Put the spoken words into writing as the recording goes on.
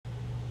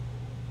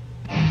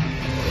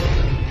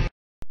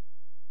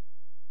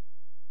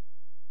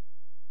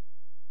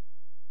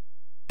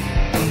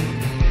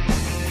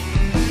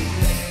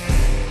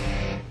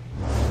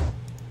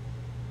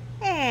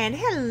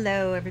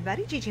Hello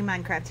everybody, Gigi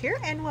Minecraft here,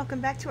 and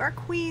welcome back to our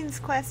Queen's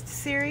Quest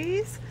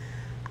series.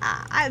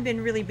 I've been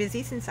really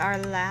busy since our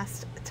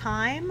last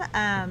time.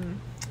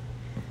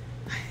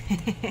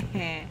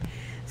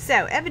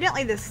 So,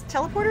 evidently this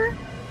teleporter...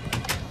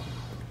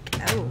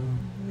 Oh,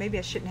 maybe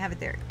I shouldn't have it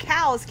there.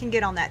 Cows can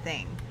get on that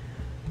thing.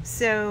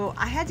 So,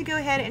 I had to go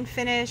ahead and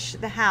finish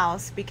the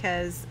house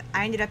because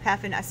I ended up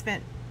having... I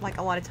spent like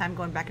a lot of time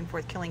going back and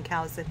forth killing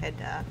cows that had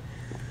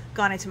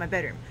gone into my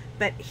bedroom.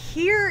 But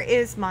here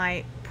is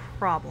my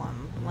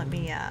problem. Let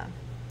me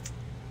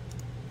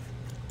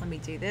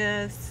do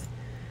this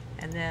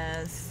and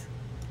this,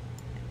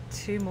 and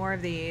 2 more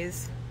of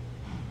these.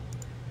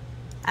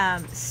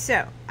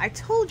 So I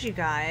told you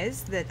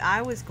guys that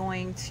I was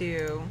going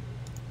to,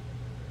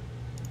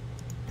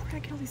 where did I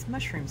get all these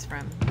mushrooms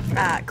from?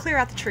 Clear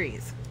out the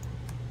trees.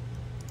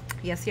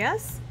 Yes,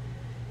 yes,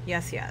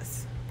 yes,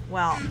 yes.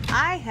 Well,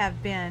 I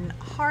have been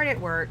hard at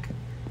work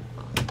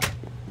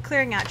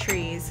clearing out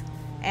trees,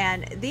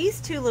 and these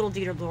 2 little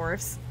Deedle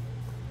dwarfs,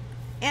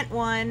 Ent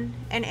 1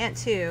 and Ent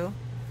 2,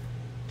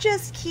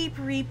 just keep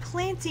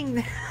replanting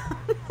them.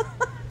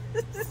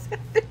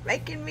 They're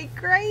making me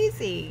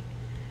crazy.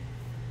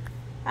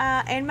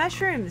 And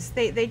mushrooms.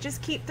 They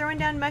just keep throwing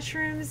down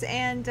mushrooms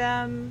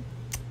and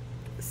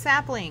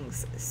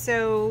saplings.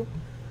 So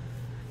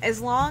as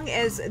long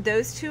as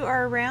those 2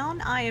 are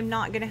around, I am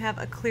not going to have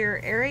a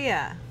clear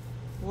area.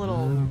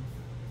 Little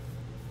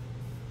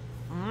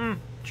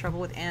trouble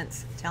with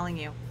Ents, I'm telling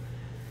you.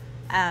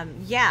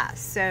 Yeah,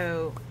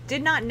 so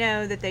did not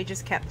know that they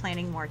just kept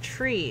planting more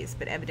trees,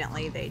 but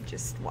evidently they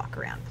just walk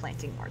around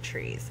planting more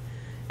trees.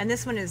 And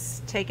this one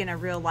has taken a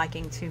real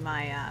liking to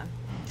my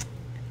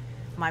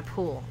my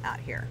pool out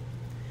here.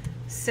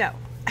 So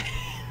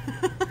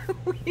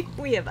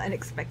we have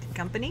unexpected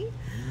company.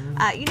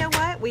 You know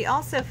what? I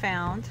also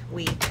found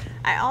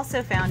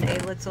a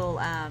little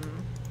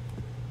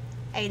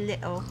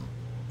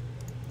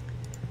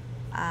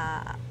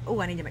oh,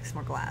 I need to make some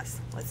more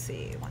glass. Let's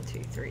see, 1,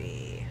 2,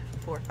 3,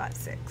 4, 5,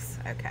 6.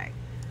 Okay,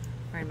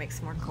 we're gonna make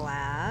some more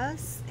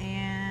glass,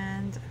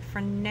 and for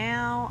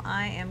now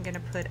I am gonna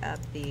put up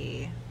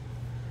the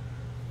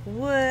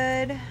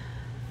wood.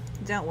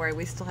 Don't worry,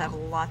 we still have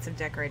lots of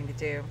decorating to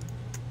do.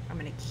 I'm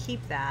gonna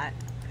keep that,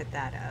 put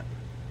that up,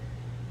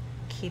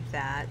 keep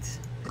that,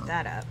 put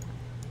that up,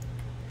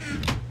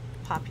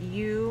 pop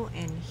you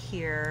in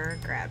here,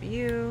 grab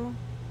you.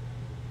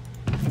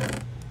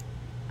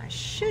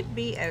 Should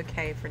be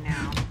okay for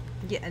now.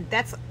 Yeah,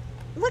 that's,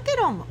 look at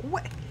him.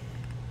 What?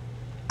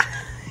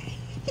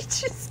 He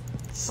just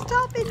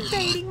stop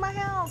invading my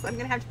house. I'm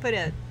gonna have to put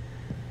a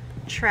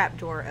trap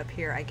door up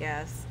here, I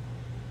guess.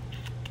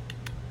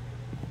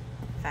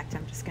 In fact,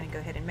 I'm just gonna go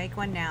ahead and make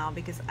one now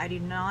because I do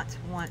not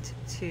want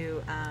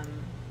to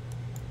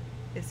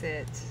is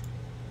it,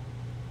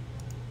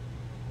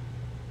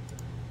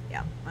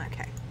 yeah,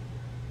 okay,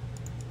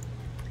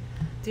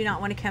 do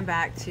not want to come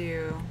back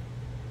to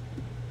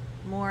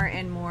more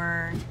and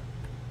more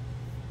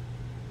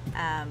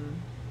wow,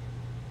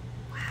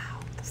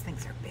 those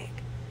things are big,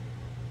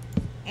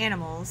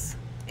 animals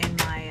in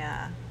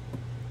my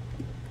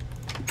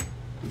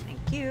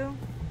thank you,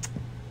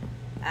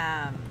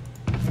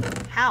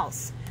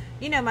 house.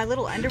 You know, my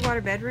little underwater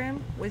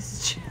bedroom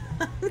was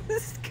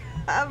just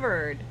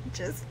covered.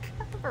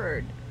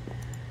 I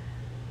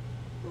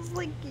was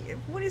like,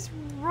 what is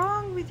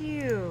wrong with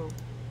you?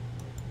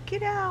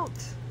 Get out.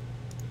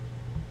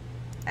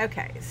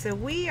 Okay, so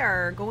we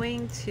are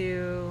going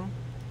to,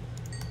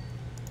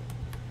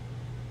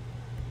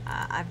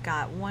 I've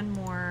got one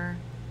more,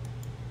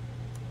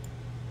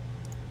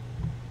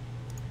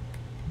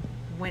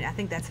 I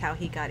think that's how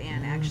he got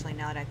in, actually,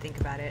 now that I think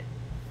about it.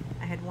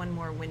 I had one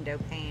more window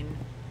pane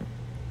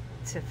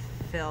to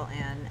fill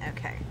in.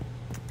 Okay,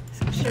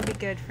 so it should be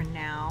good for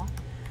now.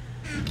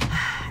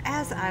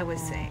 As I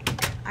was saying,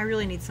 I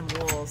really need some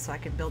wool so I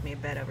can build me a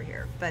bed over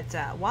here. But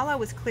while I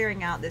was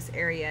clearing out this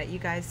area, you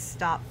guys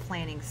stopped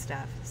planting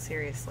stuff.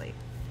 Seriously.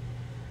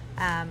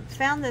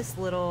 Found this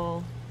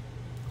little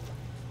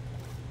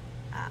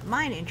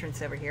mine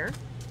entrance over here.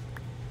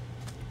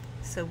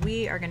 So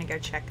we are going to go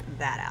check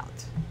that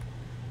out.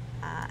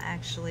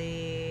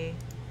 Actually,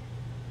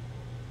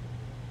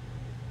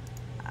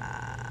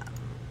 I'm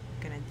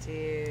going to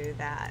do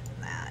that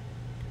and that.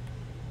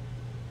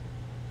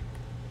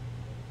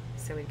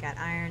 So we've got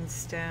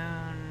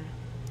ironstone.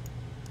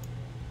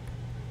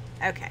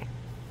 Okay,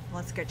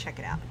 let's go check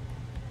it out.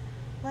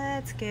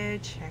 Let's go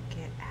check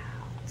it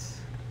out.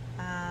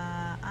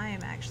 I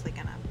am actually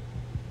gonna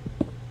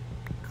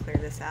clear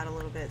this out a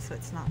little bit so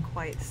it's not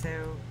quite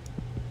so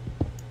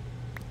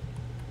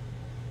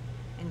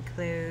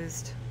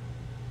enclosed.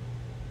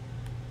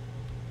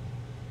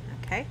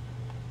 Okay.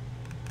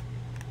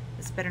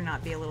 This better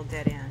not be a little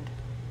dead end.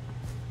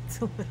 It's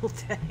a little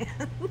dead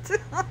end.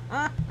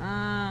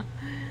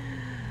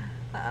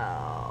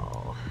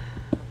 Oh,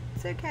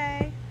 it's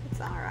okay. It's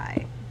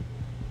alright.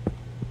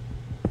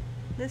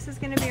 This is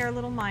going to be our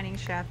little mining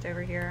shaft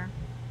over here.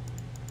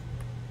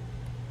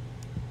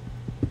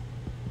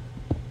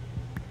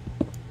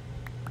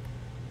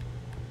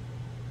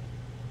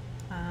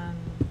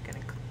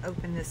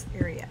 open this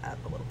area up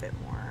a little bit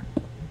more.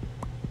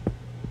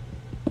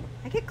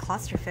 I get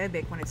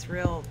claustrophobic when it's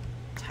real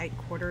tight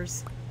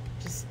quarters.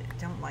 Just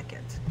don't like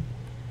it.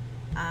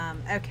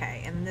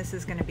 Okay, and this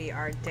is going to be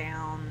our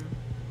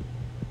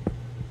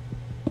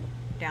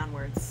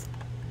downwards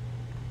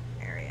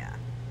area.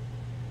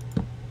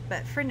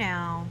 But for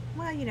now,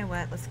 well, you know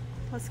what?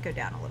 Let's go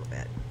down a little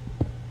bit.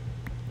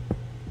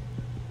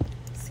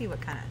 See what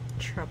kind of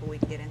trouble we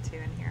can get into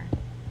in here.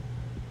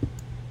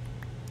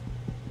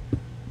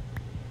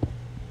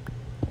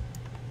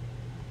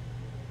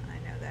 I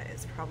know that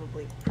is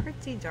probably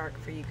pretty dark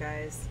for you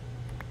guys.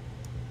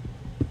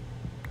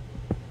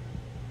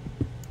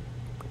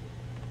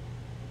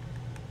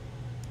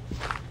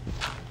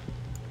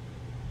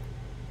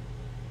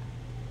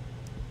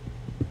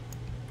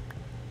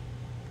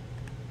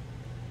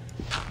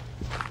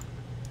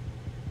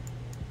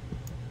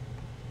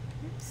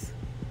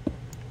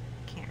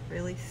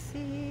 Really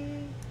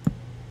see.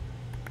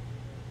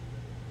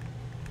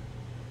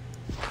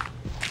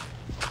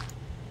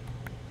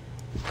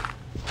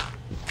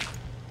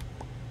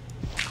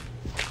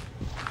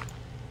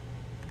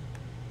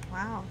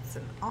 Wow, it's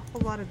an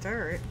awful lot of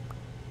dirt.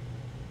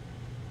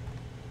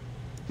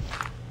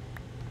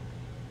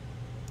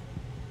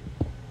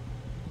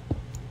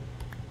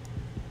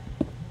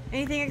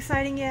 Anything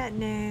exciting yet?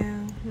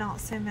 No, not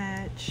so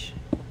much.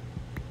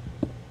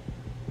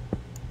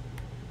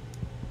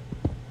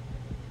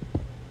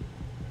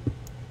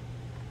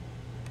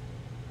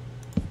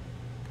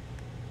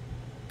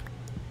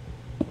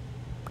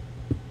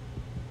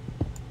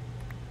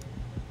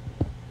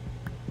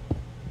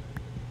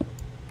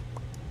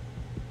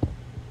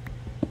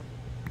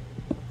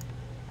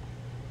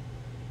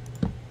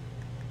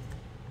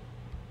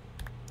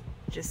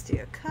 Just do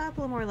a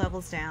couple more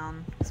levels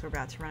down because we're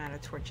about to run out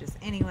of torches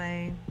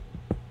anyway.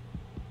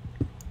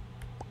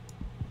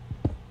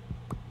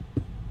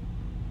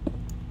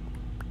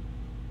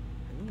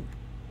 Ooh.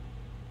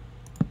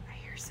 I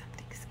hear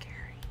something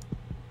scary.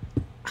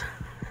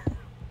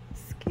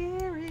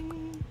 Scary.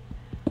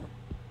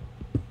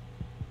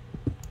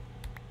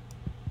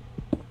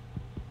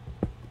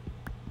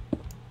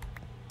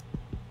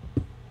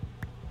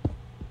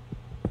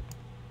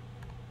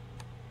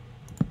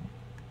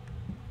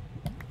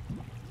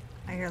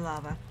 I hear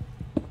lava.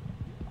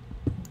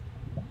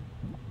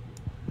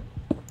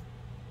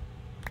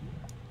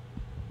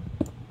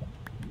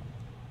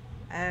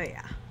 Oh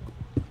yeah.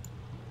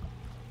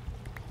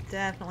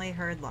 Definitely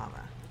heard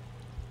lava.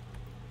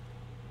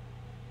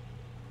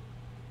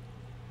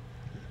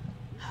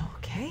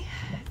 Okay,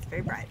 it's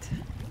very bright.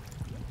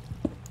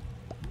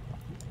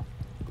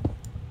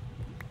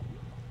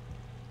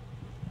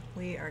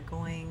 We are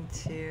going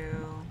to,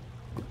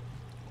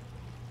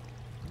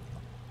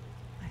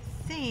 I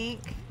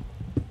think,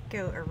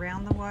 go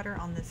around the water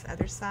on this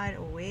other side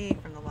away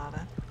from the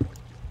lava.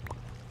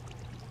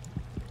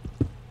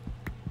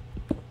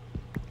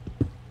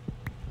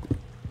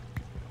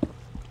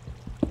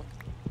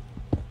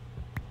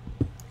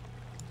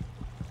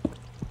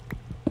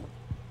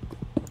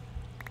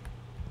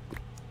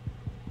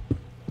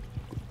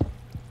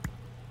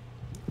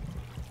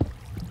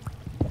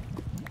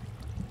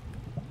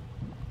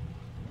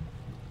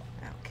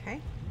 Okay.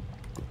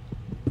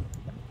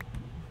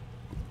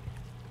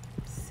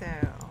 So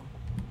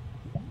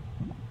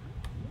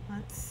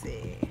let's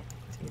see,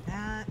 do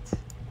that.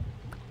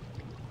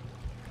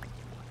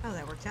 Oh,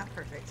 that worked out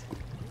perfect.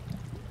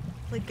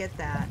 Look at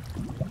that.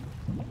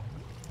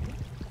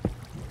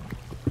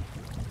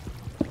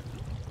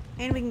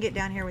 And we can get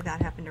down here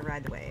without having to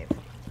ride the wave.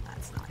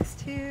 That's nice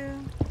too.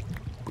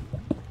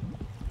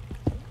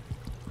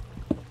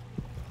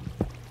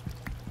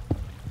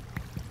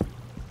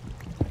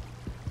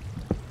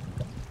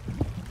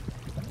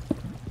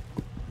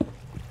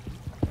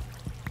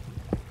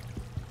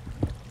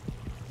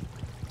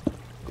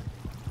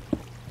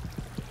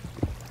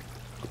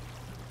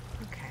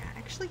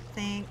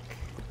 Think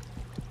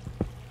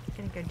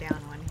I'm gonna go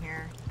down one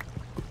here.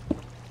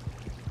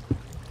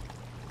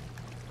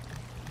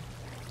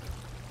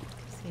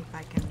 See if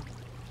I can.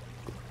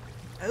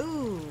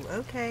 Oh,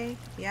 okay.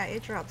 Yeah,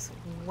 it drops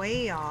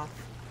way off.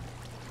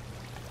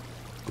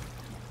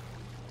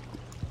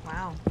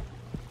 Wow.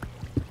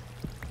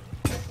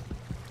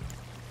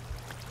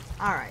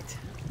 All right.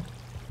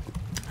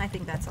 I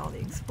think that's all the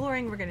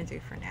exploring we're gonna do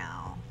for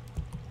now.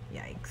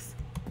 Yikes.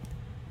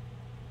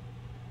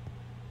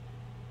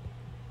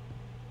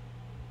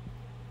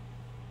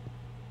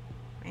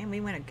 Man,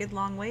 we went a good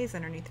long ways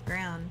underneath the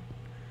ground.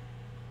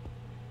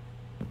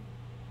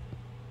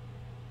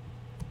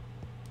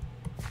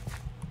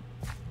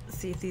 Let's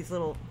see if these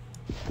little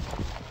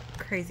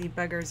crazy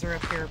buggers are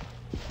up here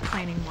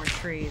planting more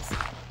trees.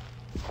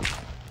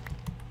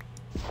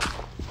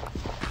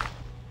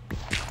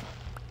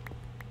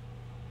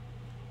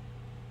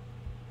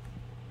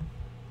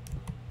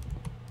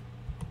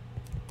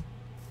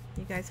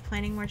 You guys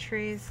planting more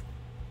trees?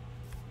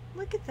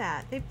 Look at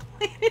that. They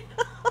planted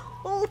a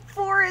whole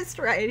forest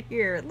right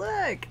here.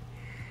 Look.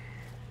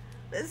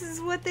 This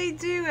is what they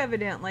do,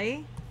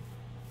 evidently.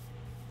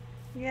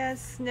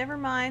 Yes, never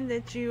mind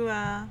that you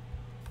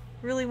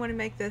really want to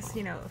make this,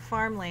 you know,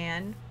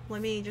 farmland.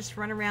 Let me just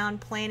run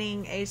around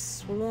planting a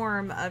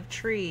swarm of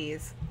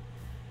trees.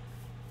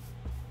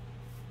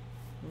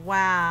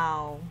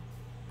 Wow.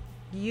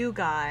 You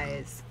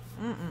guys.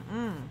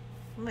 Oh,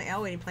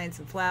 we need to plant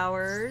some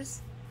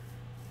flowers.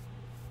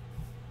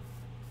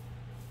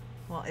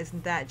 Well,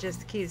 isn't that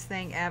just the cutest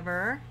thing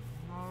ever?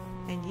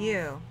 And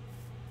you.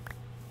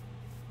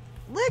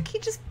 Look, he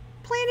just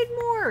planted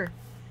more.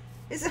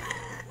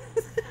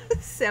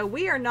 So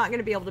we are not going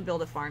to be able to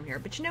build a farm here.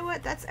 But you know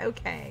what? That's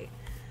okay.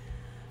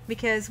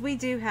 Because we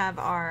do have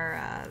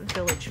our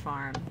village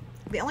farm.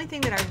 The only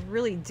thing that I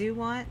really do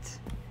want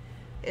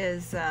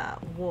is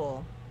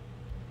wool.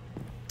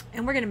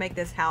 And we're going to make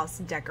this house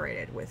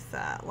decorated with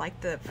like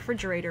the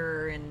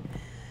refrigerator and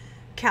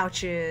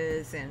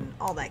couches and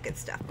all that good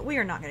stuff. But we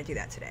are not going to do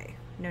that today.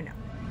 No, no.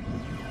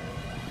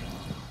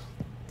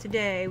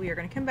 Today we are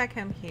going to come back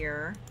home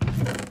here.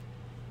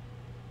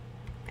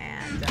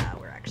 And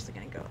we're actually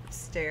going to go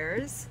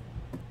upstairs.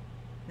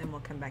 Then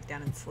we'll come back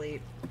down and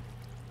sleep.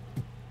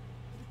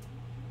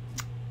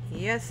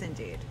 Yes,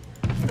 indeed.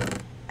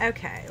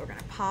 Okay, we're going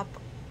to pop...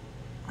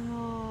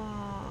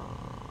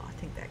 Oh, I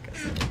think that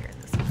goes over here in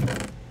this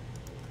one.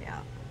 Yeah.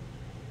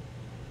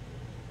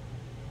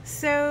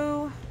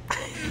 So...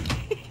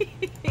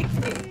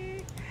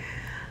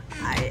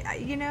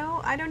 you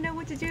know, I don't know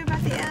what to do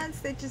about the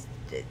ants. They just...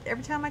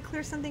 Every time I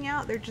clear something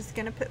out, they're just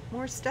going to put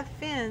more stuff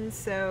in,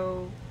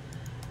 so...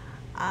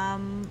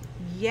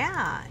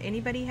 yeah,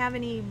 anybody have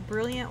any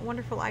brilliant,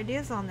 wonderful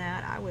ideas on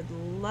that? I would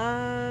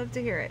love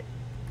to hear it.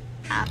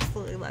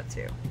 Absolutely love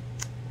to.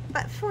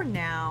 But for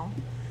now,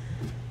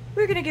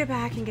 we're gonna go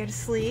back and go to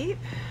sleep.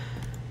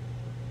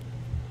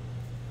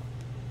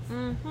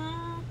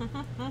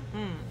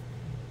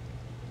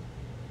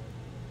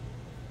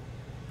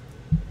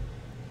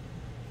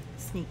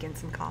 Sneak in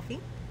some coffee.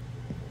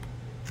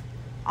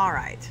 All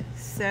right,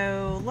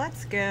 so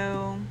let's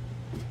go.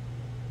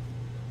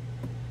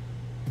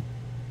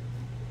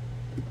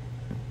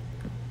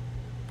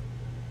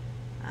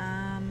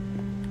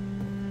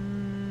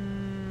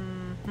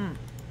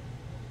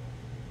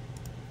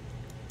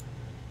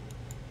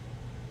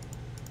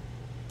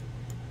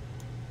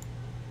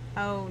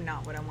 Oh,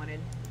 not what I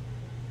wanted.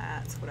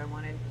 That's what I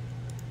wanted.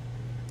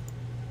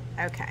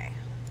 Okay.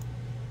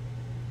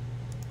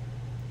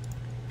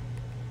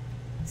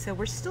 So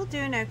we're still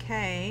doing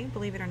okay,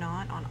 believe it or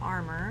not, on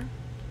armor.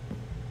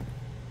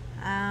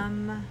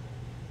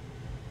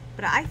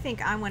 But I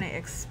think I want to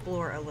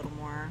explore a little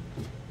more.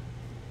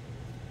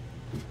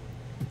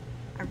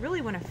 I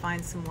really want to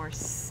find some more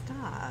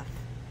stuff.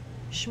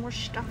 More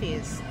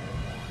stuffies.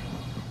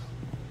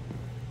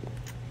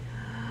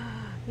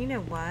 You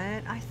know what?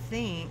 I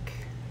think...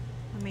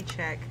 Let me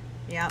check.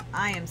 Yep,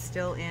 I am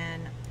still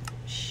in...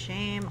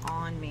 Shame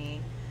on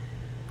me.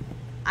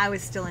 I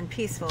was still in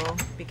peaceful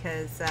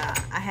because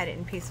I had it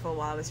in peaceful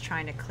while I was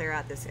trying to clear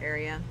out this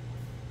area.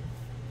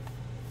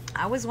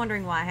 I was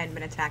wondering why I hadn't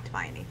been attacked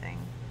by anything.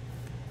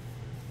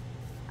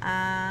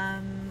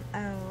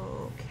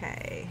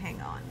 Okay,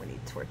 hang on. We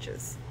need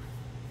torches.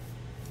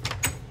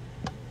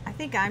 I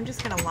think I'm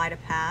just going to light a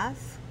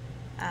path.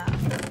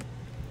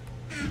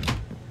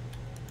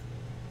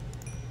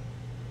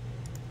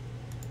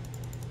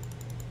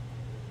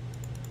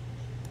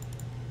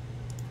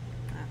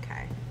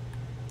 Okay.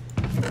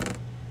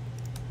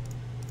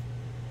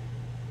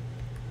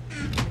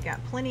 We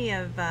got plenty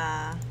of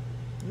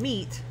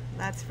meat,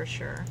 that's for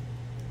sure.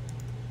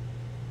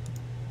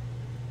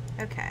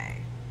 Okay.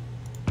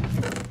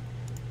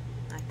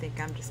 I think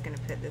I'm just going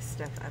to put this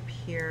stuff up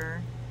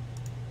here.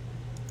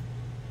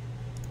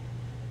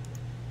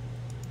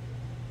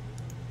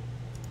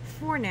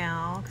 For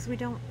now, because we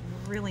don't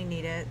really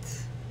need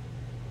it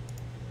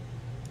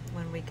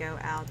when we go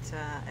out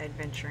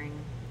adventuring.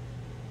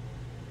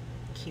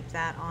 Keep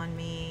that on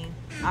me.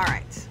 All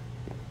right.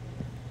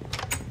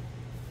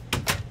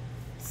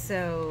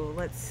 So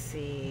let's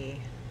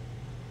see.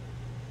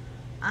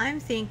 I'm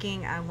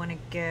thinking I want to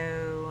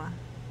go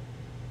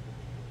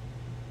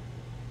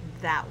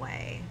that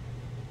way,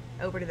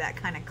 over to that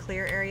kind of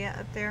clear area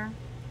up there.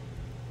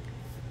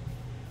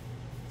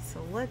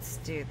 So let's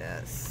do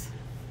this.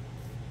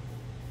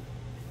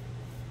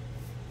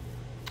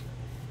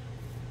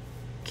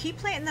 Keep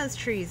planting those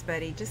trees,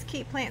 buddy. Just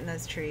keep planting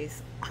those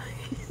trees.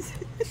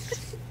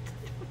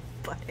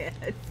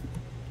 Butthead.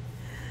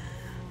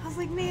 I was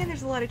like, man,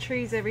 there's a lot of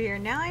trees over here.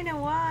 Now I know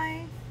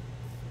why.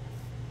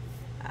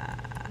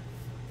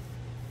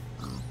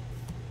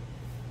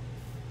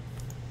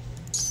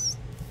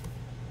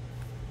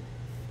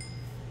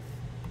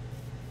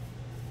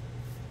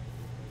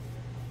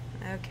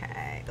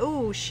 Okay.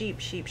 Oh, sheep,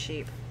 sheep,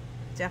 sheep.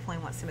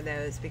 Definitely want some of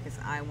those because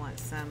I want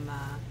some,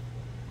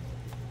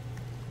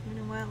 you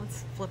know what?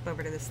 Let's flip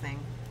over to this thing.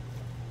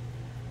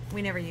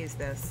 We never use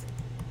this.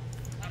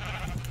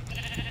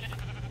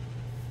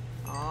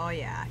 Oh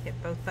yeah,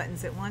 hit both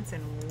buttons at once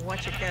and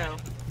watch it go.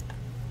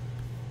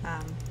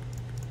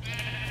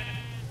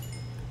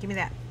 Give me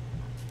that.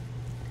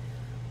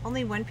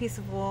 Only one piece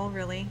of wool,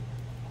 really?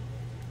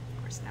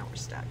 Or now we're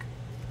stuck.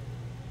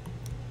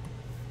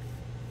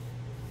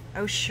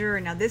 Oh, sure.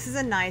 Now this is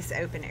a nice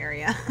open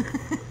area.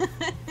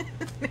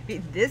 Maybe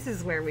this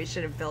is where we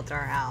should have built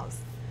our house.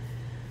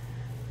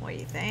 What do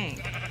you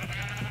think?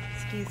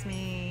 Excuse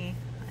me.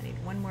 I need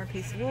one more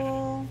piece of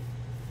wool.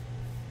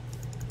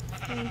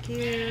 Thank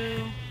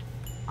you.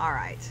 All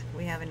right.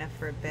 We have enough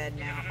for a bed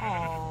now.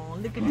 Oh,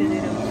 look at the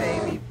little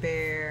baby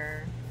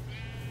bear.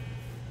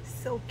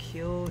 So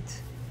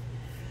cute.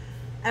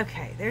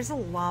 Okay, there's a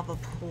lava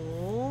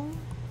pool.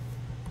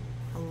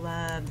 I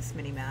love this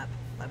mini map.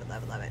 Love it,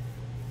 love it, love it.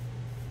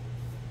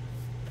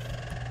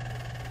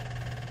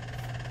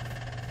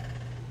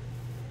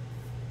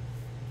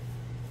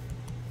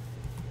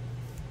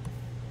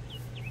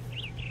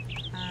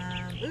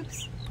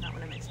 Oops, not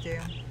what I meant to do.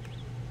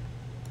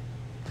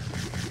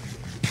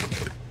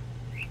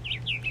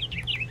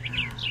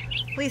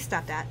 Please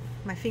stop that.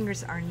 My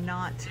fingers are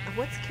not...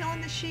 What's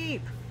killing the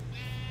sheep?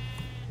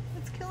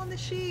 What's killing the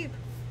sheep?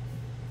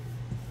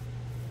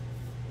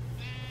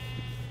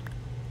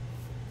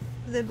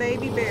 The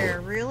baby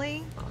bear,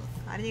 really?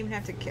 I didn't even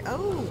have to kill...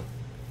 Oh!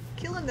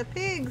 Killing the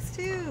pigs,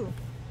 too!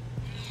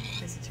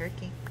 There's a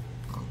turkey.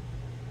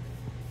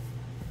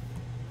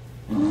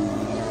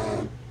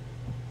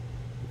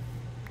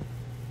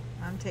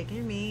 I'm taking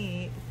your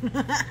meat.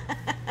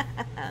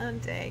 I'm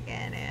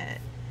taking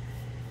it.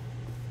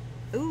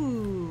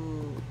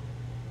 Ooh.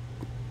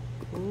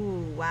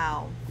 Ooh,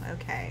 wow.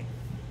 Okay.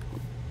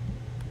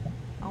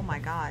 Oh my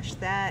gosh,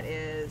 that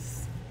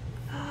is...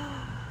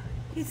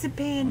 It's a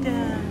panda.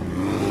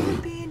 A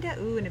panda.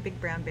 Ooh, and a big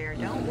brown bear.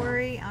 Don't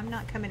worry, I'm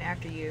not coming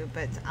after you,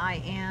 but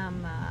I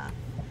am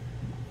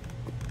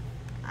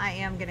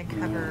gonna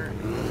cover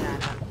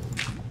that up.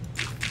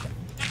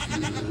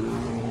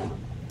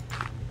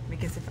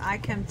 Because if I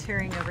come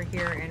tearing over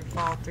here and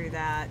fall through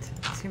that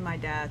to my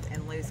death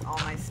and lose all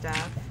my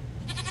stuff,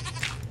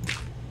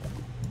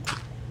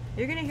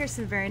 you're gonna hear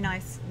some very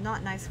nice,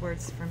 not nice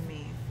words from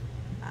me.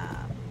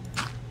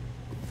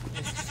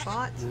 This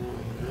spot.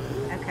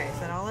 Okay, is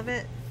that all of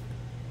it?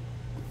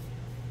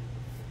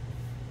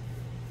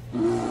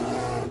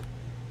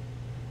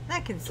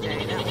 That can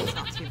stay. That one's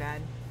not too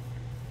bad.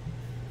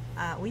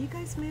 Will you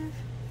guys move?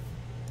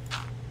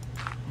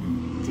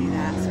 Do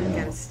that. So we've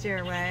got a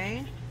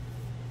stairway.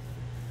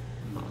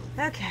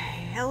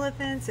 Okay,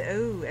 elephants.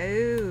 Oh,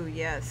 oh,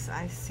 yes,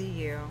 I see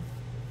you.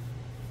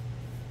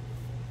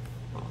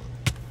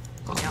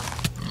 Yep.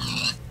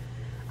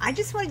 I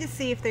just wanted to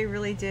see if they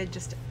really did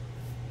just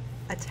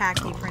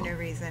attack you for no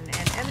reason,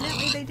 and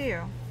evidently they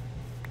do.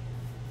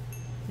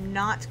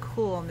 Not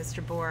cool,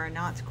 Mr. Boar,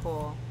 not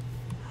cool.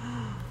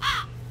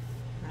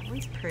 That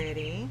one's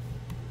pretty.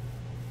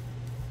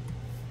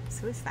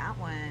 So is that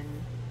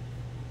one.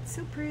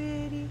 So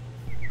pretty.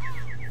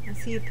 I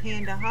see a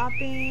panda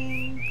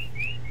hopping.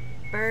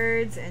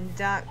 Birds and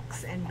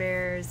ducks and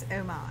bears.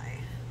 Oh my.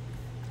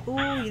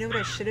 Ooh, you know what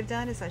I should have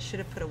done is I should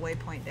have put a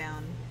waypoint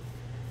down.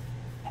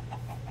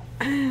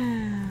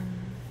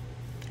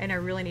 And I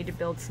really need to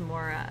build some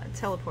more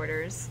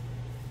teleporters.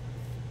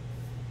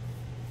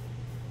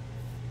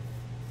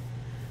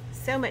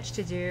 So much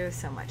to do,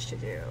 so much to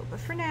do. But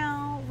for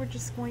now, we're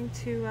just going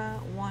to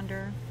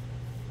wander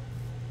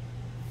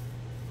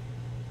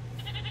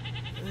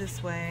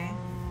this way.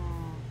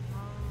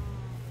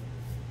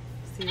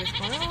 See what's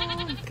going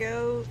on.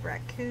 Goats,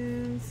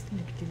 raccoons.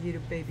 Look at the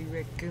little baby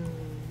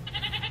raccoon.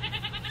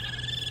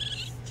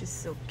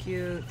 Just so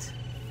cute.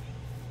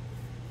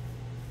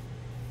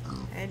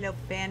 Hello,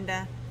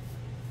 panda.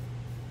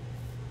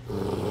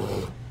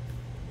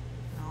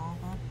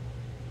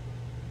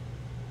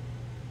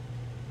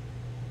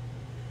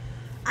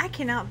 I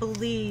cannot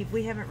believe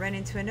we haven't run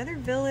into another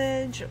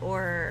village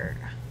or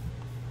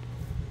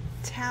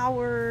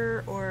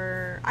tower,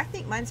 or I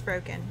think mine's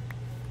broken.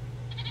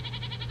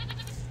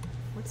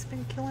 What's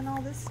been killing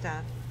all this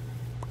stuff?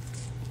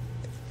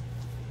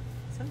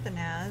 Something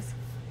has.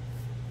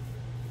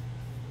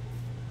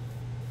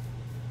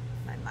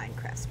 My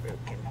Minecraft's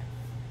broken.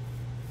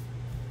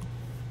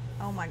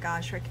 Oh my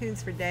gosh,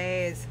 raccoons for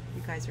days.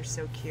 You guys are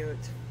so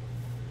cute.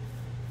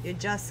 You're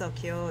just so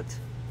cute.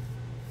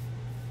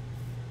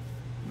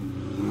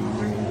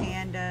 More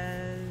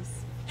pandas.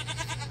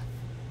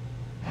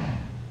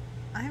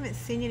 I haven't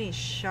seen any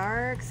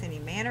sharks, any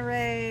manta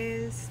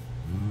rays.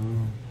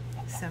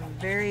 Some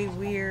very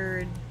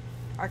weird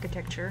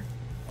architecture.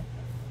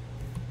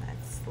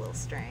 That's a little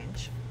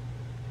strange.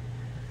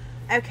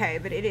 Okay,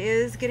 but it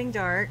is getting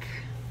dark.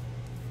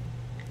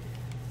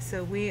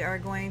 So we are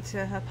going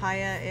to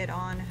papaya it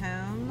on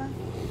home.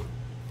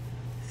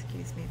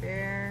 Excuse me,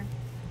 bear.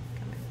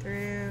 Coming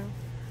through.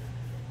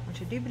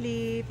 Which I do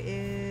believe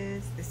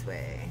is this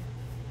way.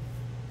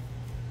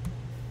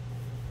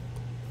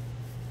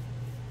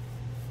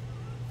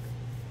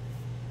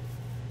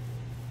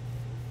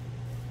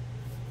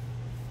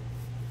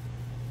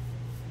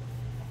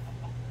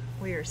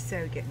 We are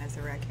so getting as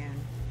a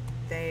raccoon.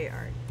 They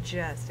are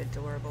just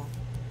adorable.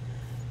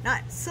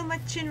 Not so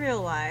much in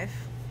real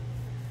life,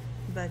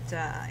 but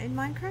in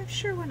Minecraft,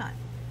 sure, why not?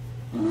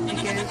 A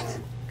goat.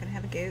 Gonna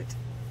have a goat.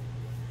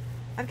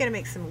 I've got to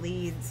make some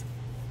leads.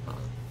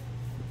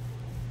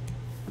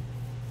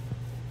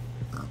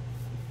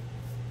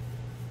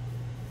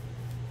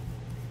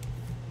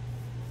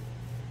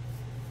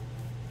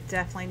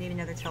 Definitely need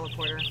another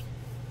teleporter.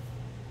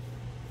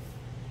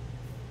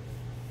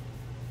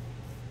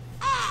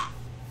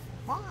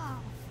 Wow.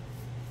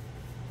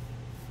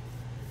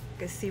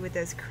 Go see what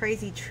those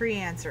crazy tree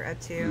ants are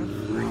up to,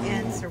 or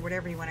ents, or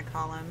whatever you want to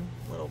call them.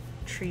 Little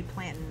tree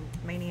planting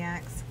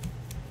maniacs.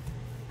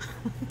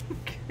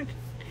 And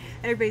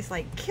everybody's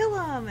like, kill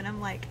them! And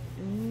I'm like,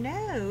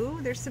 no,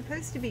 they're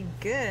supposed to be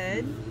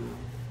good.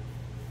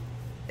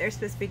 They're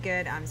supposed to be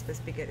good. I'm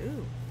supposed to be good.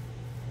 Ooh.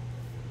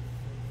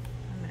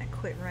 I'm going to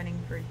quit running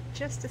for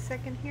just a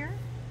second here.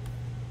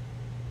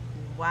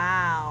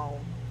 Wow.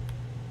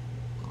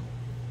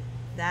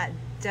 That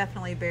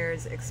definitely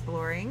bears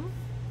exploring.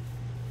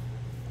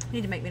 I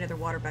need to make me another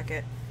water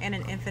bucket and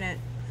an infinite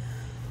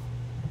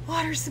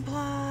water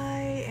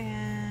supply,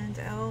 and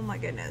oh my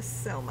goodness,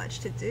 so much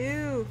to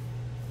do.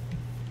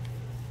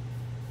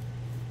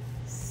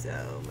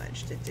 So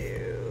much to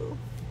do.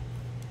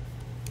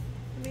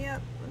 Let me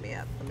up, let me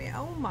up, let me up.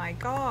 Oh my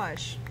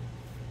gosh.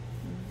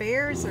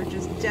 Bears are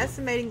just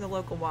decimating the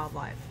local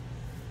wildlife.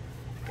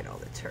 Look at all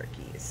the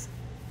turkeys.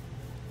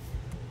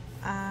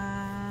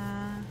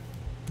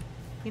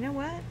 You know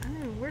what? I don't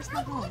know, where's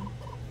my home?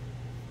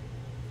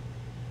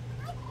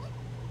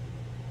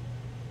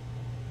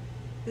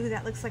 Ooh,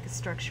 that looks like a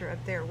structure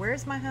up there.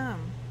 Where's my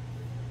home?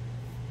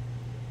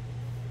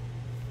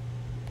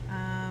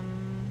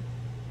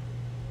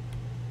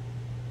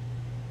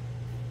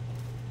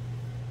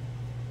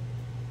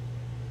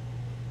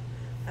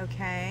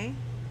 Okay.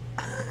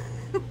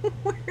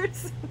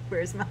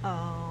 Where's my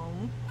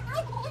home?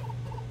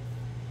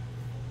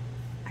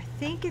 I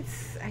think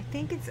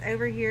it's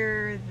over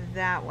here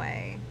that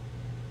way.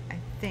 I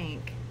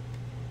think.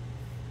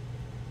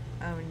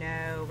 Oh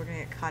no, we're gonna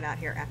get caught out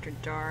here after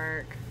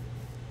dark.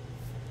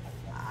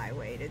 I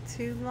waited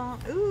too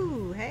long.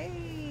 Ooh,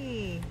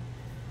 hey.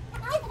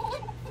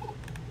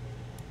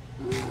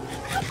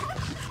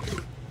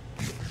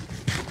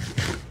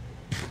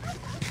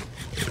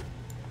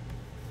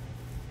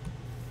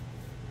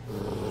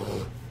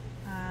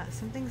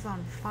 Something's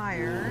on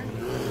fire.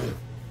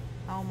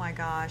 Oh my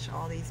gosh,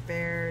 all these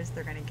bears,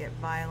 they're gonna get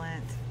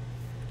violent.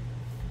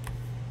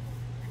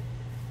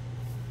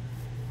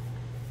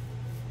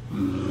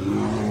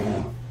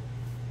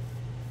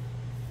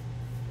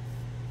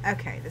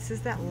 Okay, this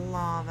is that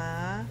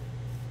lava.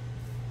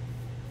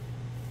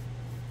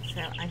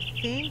 So I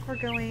think we're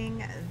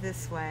going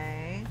this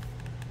way.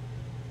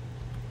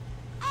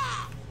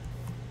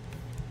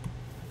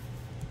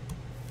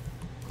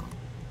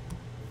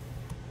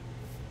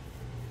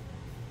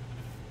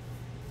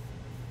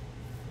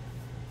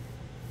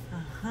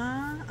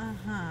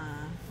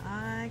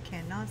 I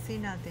cannot see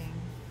nothing.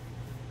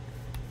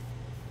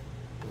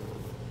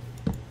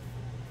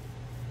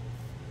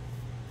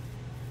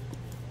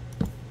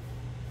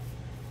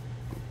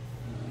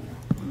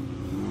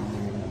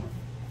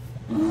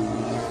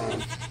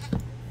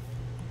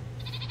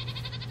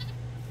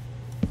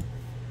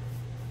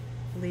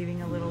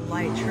 Leaving a little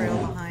light trail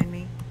behind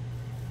me.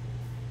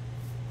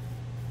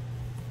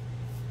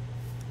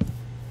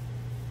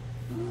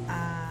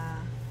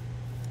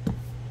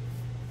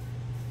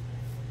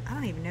 I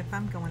don't even know if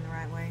I'm going the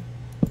right way.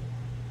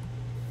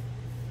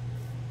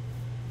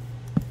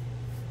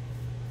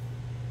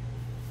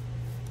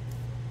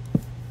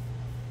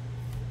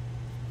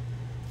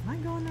 Am I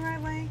going the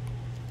right way?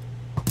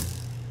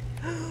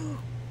 I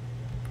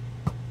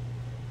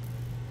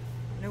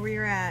know where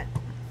you're at.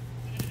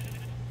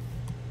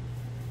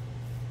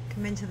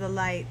 Come into the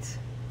light,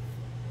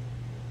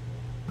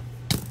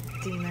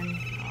 demon.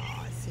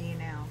 Oh, I see you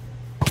now.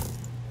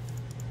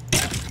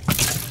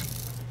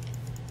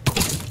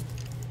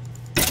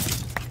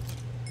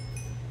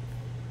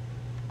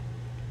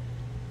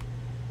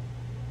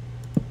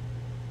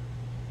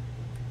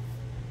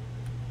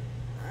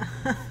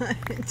 I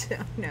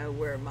don't know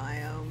where my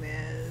home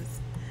is.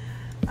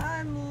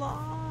 I'm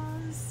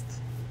lost.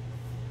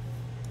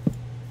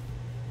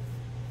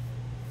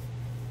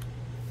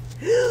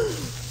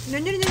 No, no,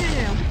 no, no,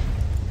 no.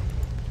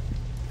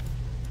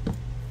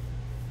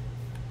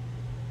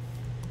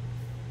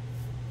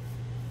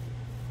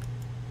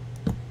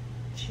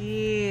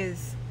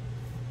 Jeez.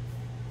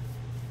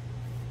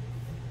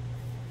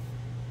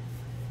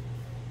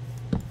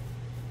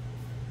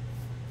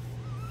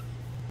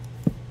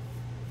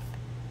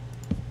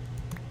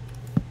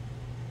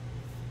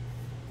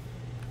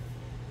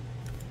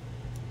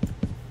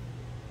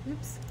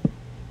 Oops.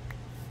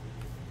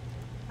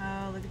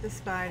 Oh, look at the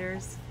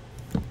spiders.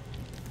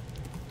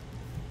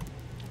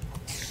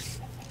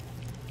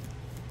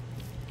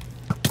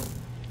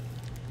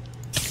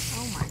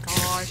 Oh my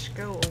gosh,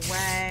 go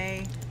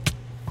away.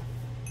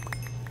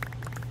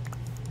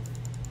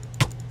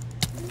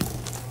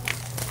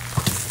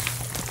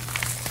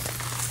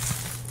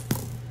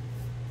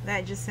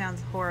 That just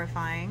sounds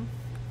horrifying.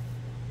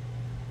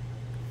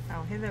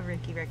 Oh, hello,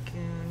 Ricky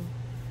Raccoon.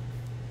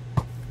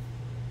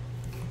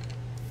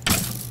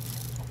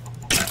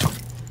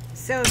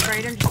 so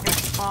afraid I'm just going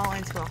to fall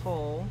into a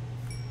hole.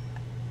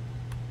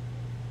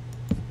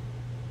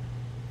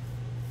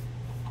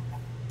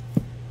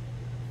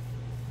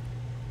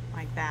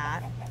 Like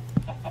that.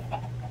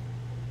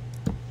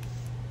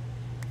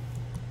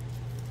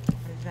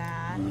 Or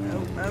that. Oh,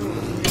 no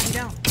you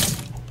don't.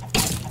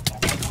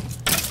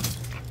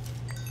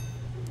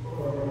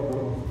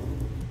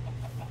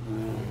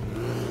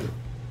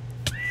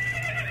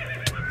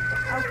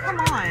 Oh, come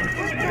on.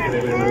 What the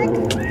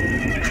heck?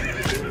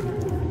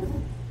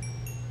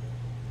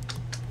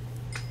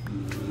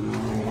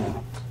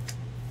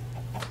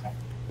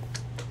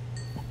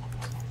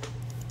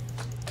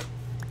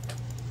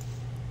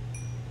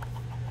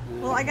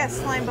 Well, I got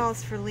slime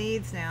balls for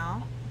leads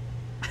now.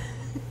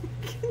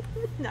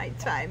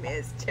 Nighttime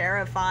is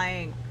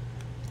terrifying.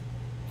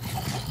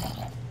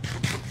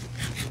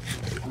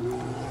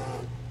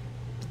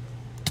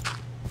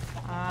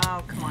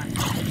 Oh, come on.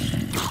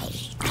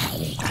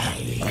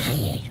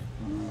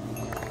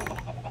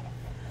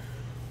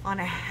 On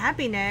a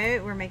happy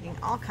note, we're making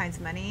all kinds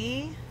of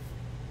money.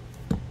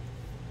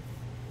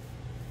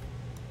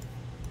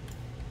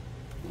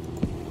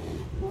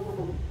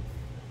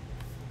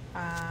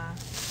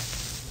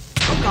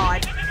 Oh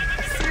God,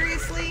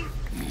 seriously?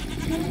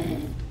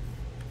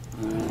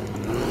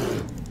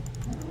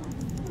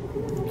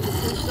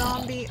 It's a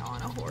zombie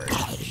on a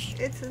horse.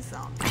 It's a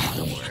zombie on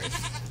a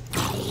horse.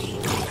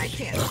 I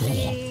can't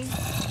see.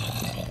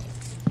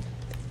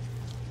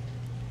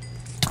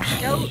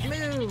 Don't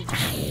move.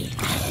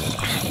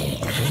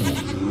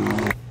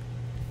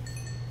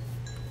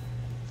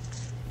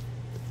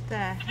 The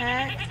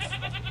heck?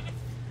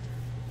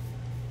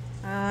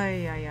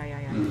 Ay, ay, ay,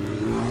 ay, ay.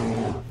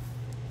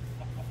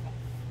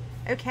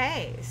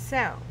 Okay,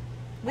 so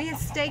we have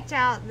staked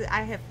out.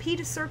 I have peed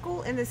a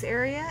circle in this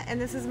area, and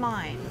this is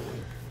mine.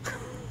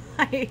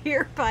 I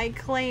hereby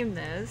claim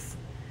this.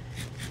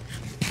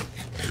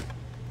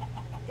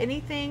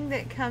 Anything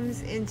that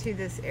comes into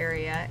this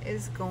area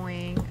is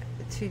going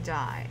to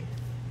die.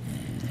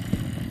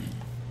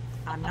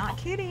 I'm not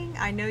kidding.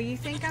 I know you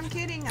think I'm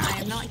kidding. I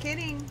am not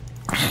kidding.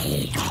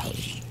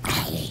 It's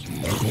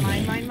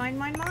mine, mine, mine,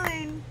 mine,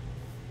 mine.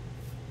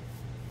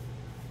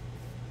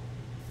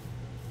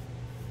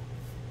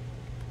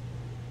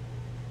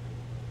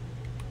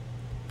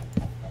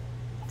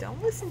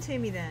 Don't listen to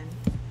me then.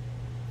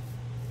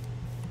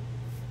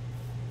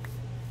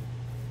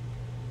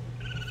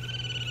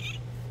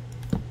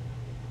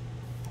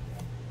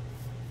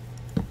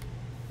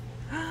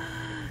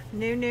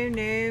 No, no,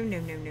 no, no,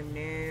 no, no, no,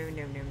 no,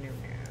 no, no, no.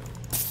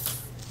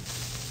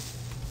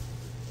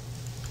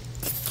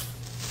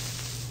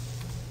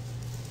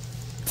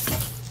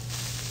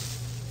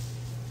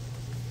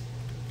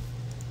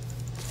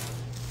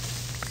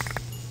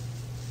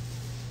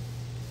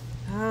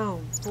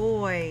 Oh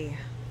boy.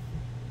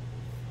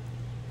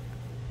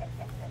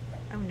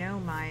 Oh no,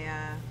 my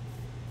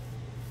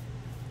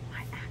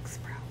axe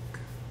broke.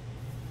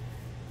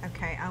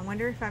 Okay, I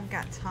wonder if I've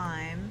got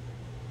time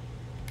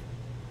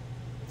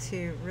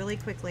to really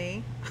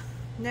quickly.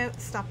 No,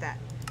 stop that.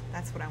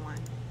 That's what I want.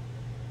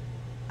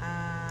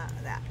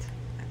 That.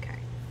 Okay.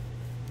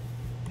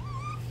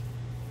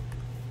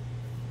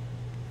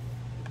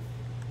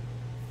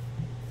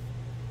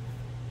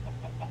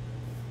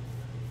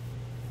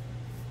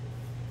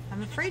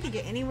 I'm afraid to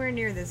get anywhere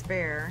near this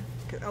bear.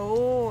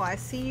 Oh, I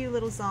see you,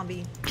 little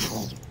zombie.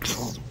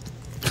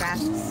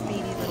 Fast,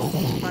 speedy little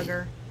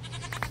bugger.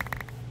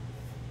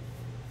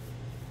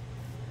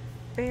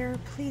 Bear,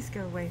 please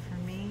go away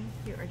from me.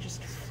 You are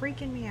just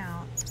freaking me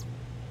out.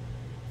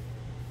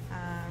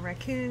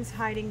 Raccoons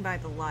hiding by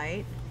the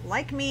light.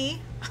 Like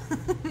me.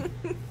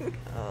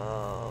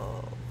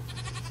 Oh.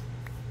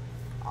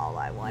 All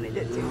I wanted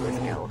to do was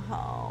go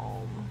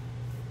home.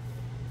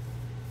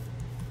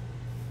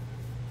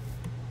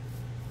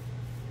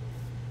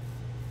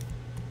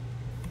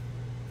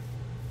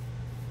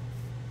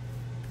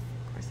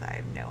 Of course, I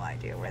have no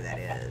idea where that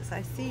is.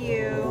 I see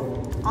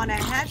you. On a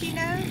happy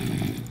note.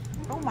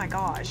 Oh my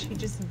gosh, he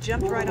just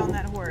jumped right on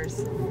that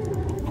horse.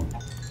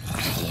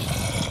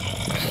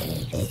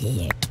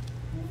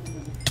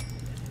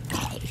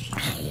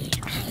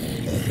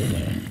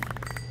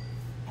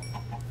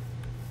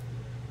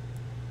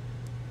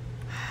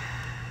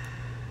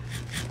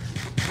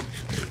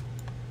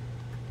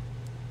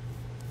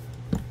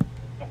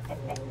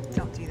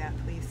 Don't do that,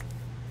 please.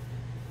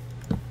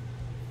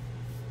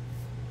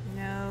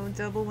 No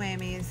double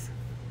whammies.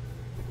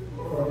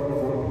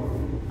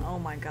 Oh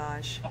my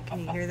gosh, can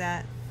you hear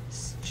that?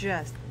 It's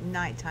just,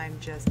 nighttime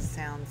just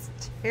sounds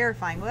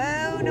terrifying.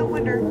 Whoa, no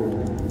wonder.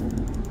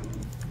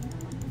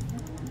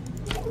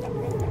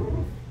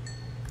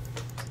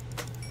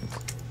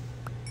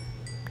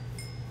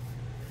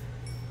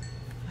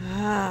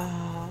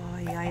 Oh,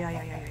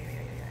 yeah.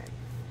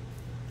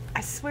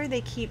 I swear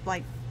they keep,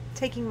 like,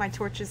 taking my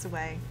torches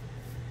away.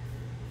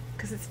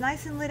 Because it's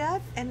nice and lit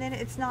up, and then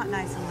it's not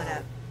nice and lit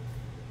up.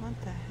 What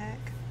the heck?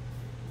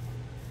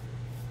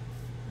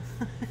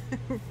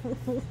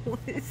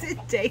 Is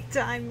it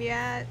daytime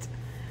yet?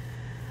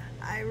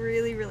 I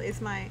really,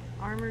 is my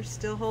armor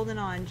still holding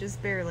on?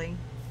 Just barely.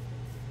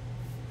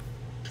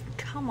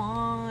 Come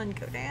on,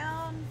 go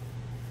down.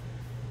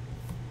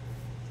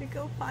 To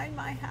go find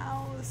my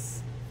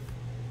house.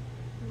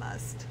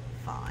 Must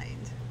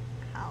find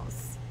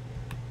house.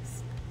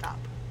 Stop.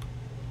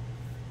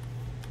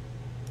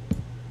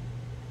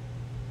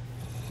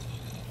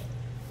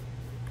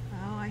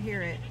 Oh, I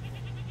hear it.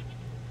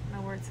 I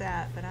don't know where it's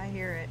at, but I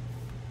hear it.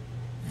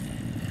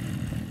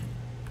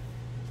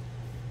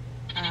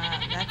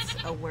 That's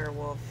a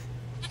werewolf.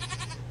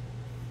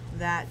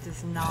 That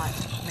does not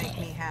make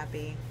me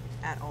happy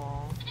at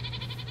all.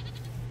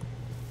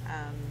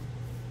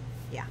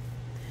 Yeah.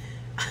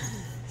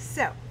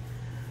 So,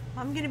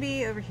 I'm gonna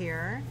be over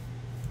here.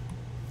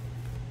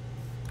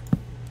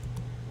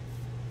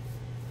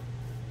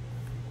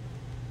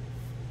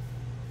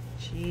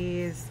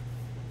 Jeez.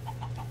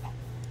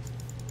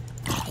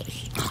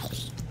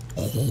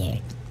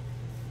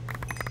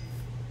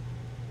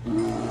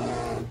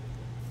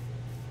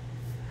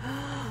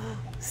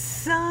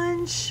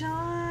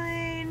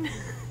 Sunshine!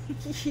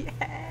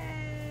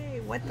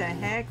 Yay! What the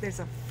heck? There's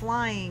a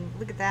flying...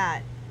 Look at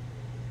that.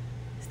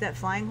 Is that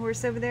flying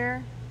horse over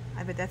there?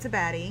 I bet that's a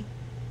baddie.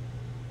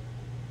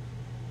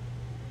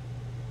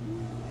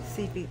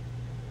 See if he...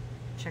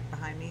 Check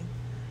behind me.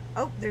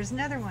 Oh, there's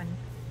another one.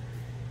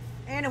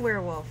 And a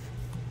werewolf.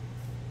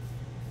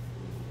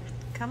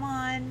 Come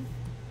on.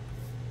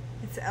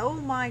 It's... Oh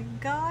my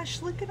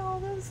gosh, look at all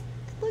those...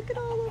 Look at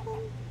all of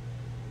them.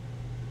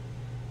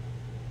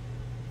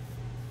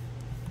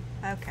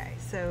 Okay,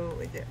 so...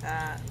 You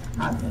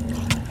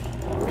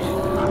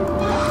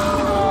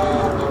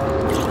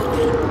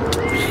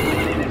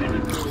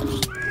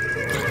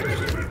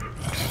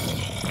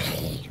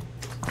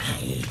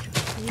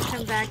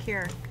come back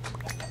here.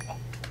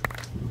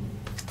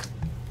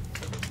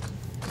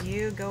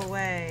 You go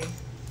away.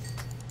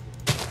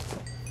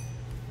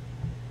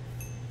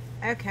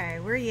 Okay,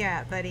 where you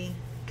at, buddy?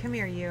 Come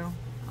here, you.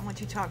 I want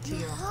to talk to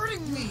you. You're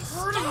hurting me!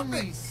 Stop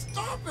it!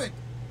 Stop it!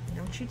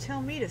 Don't you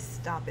tell me to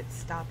stop it.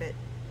 Stop it.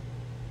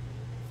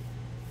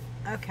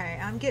 Okay,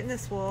 I'm getting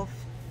this wolf.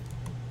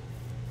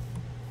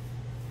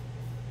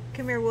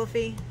 Come here,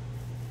 Wolfie.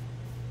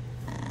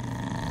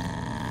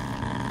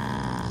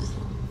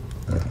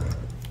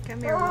 Come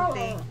here,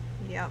 Wolfie.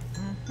 Yep.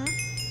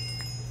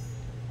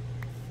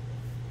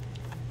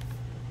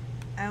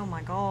 Oh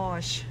my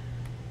gosh.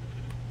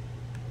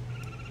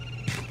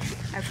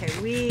 Okay,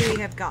 we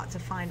have got to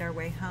find our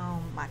way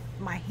home.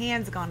 My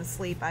hand's gone to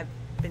sleep. I've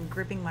been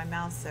gripping my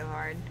mouse so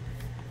hard.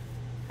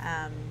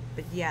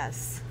 But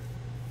yes,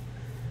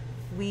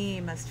 we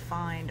must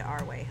find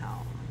our way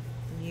home.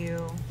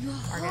 You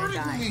are gonna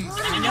die.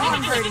 I know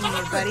I'm hurting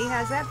you, buddy.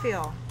 How's that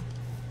feel?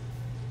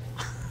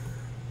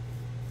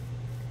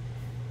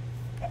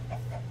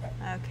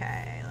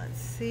 Okay, let's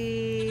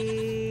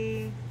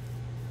see.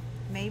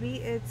 Maybe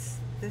it's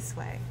this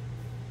way.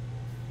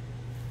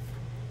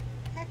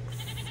 X.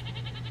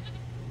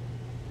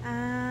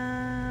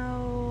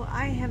 Oh,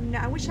 I have no.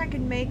 I wish I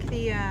could make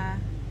the.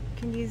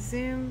 Can you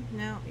zoom?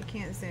 No, you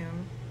can't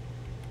zoom.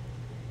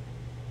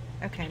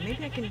 Okay,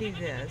 maybe I can do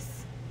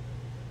this.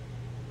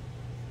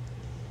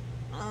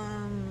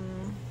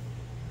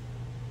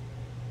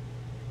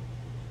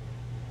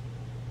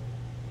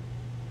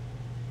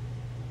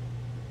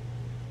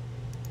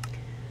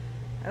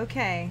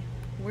 Okay,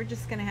 we're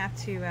just gonna have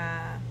to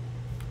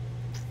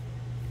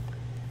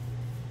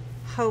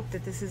hope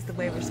that this is the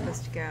way we're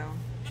supposed to go.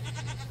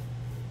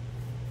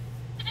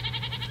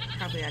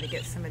 Probably ought to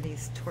get some of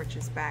these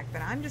torches back,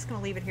 but I'm just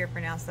gonna leave it here for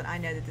now so that I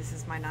know that this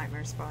is my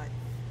nightmare spot.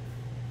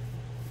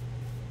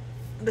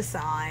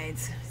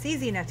 Besides, it's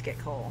easy enough to get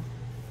coal.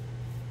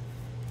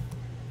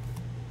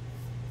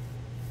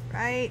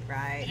 Right,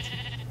 right.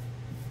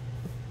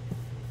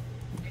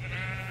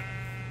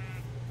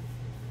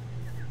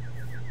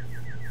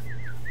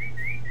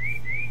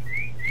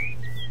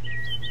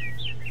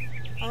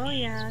 Oh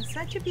yeah,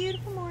 such a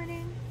beautiful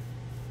morning.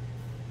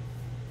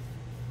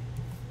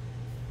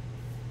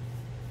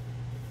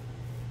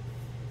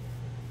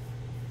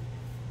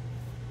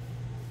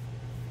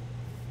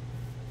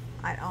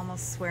 I'd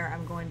almost swear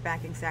I'm going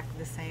back exactly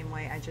the same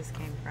way I just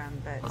came from,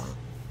 but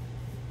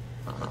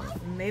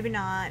maybe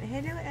not.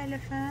 Hello,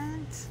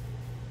 elephant.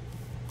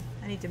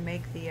 I need to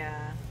make the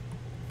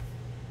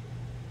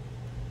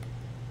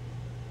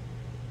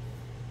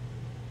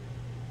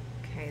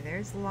okay,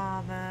 there's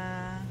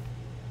lava.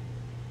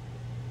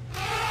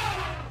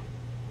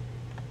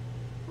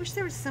 Wish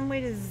there was some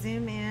way to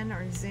zoom in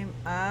or zoom.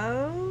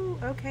 Oh,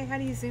 okay. How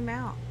do you zoom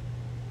out?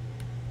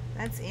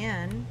 That's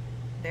in.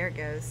 There it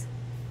goes.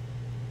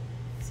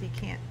 So you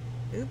can't.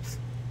 Oops.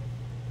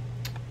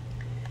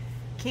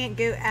 Can't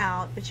go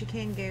out, but you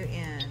can go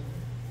in.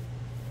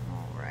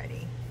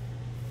 Alrighty.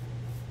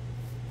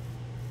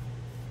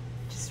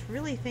 Just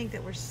really think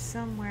that we're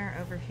somewhere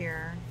over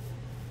here.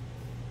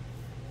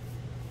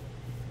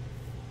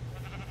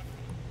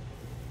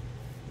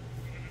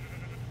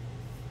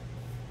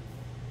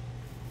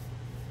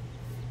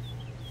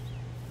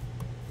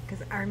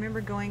 Because I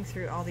remember going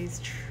through all these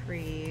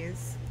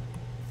trees.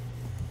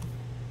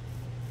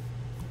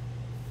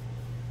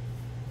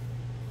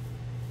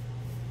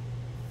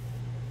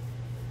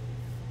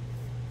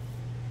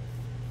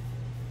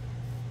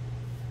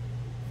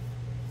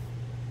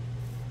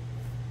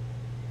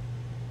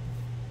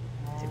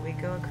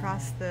 Go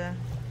across the...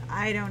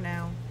 I don't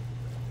know.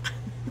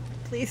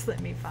 Please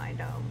let me find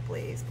home.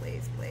 Please,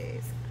 please,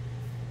 please.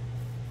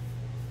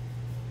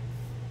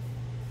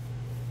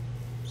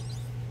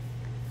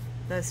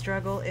 The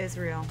struggle is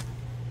real.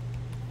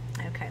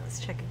 Okay, let's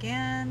check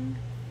again.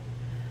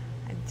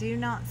 I do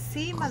not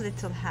see my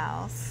little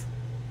house.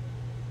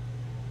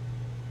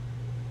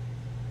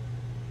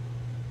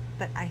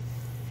 But I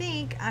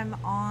think I'm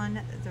on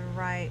the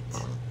right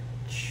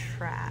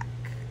track.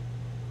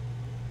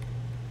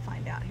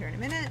 Find out here in a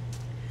minute.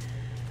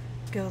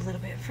 Go a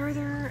little bit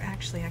further.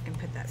 Actually, I can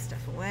put that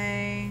stuff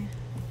away.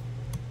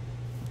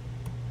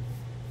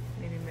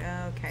 Maybe,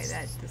 okay,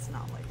 that does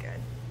not look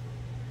good.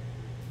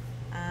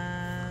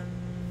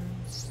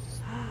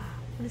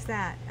 What is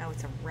that? Oh,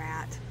 it's a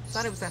rat. I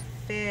thought it was a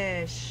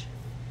fish.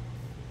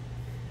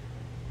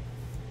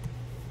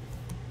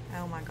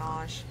 Oh my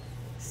gosh.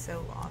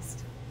 So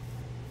lost.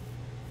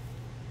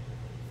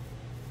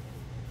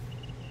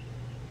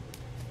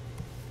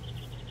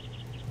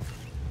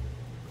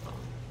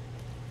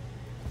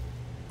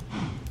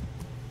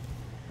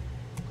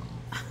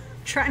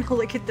 Trying to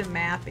look at the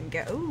map and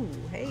go, ooh,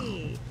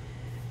 hey,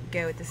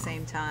 go at the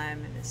same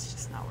time, and it's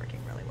just not working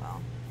really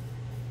well.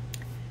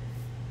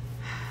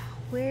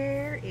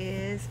 Where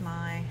is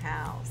my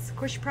house? Of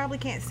course, you probably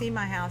can't see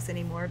my house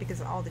anymore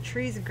because all the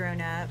trees have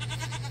grown up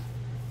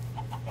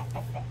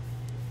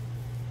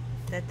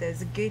that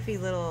those goofy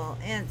little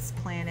Ents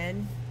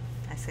planted.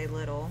 I say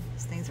little,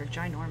 these things are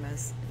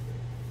ginormous.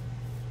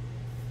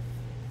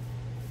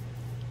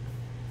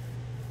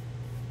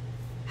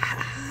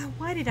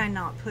 Why did I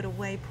not put a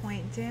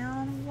waypoint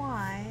down?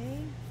 Why?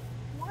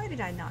 Why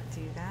did I not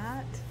do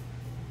that?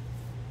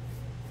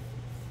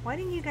 Why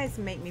didn't you guys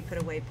make me put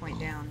a waypoint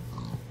down?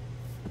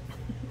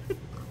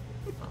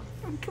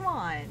 Come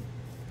on.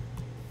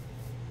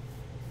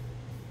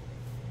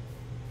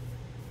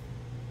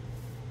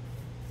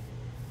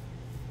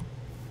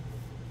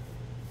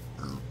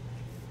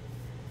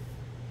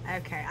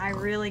 Okay, I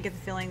really get the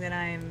feeling that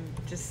I'm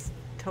just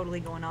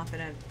totally going off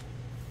in a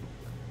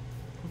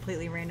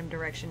completely random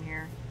direction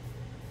here.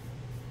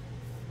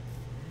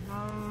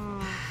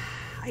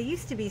 I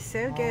used to be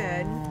so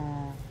good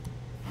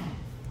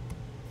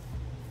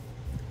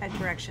at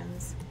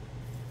directions.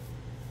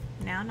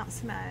 Now not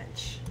so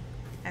much.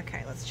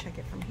 Okay, let's check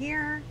it from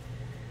here.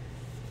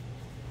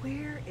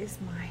 Where is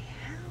my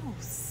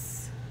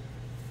house?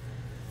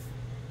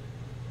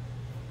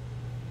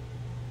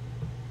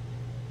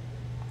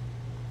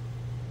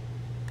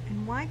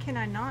 And why can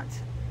I not?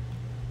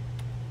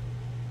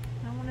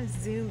 I want to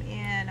zoom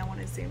in. I want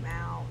to zoom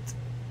out.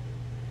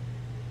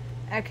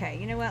 Okay,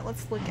 you know what?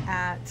 Let's look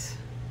at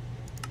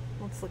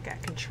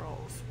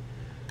controls.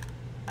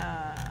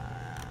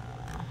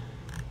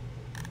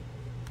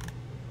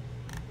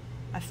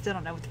 I still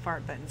don't know what the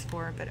fart button's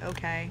for, but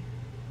okay.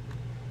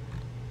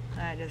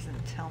 That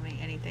doesn't tell me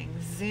anything.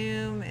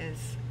 Zoom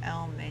is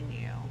L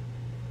menu.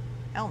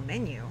 L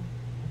menu?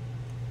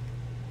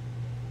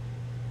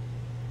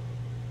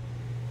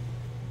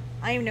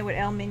 I don't even know what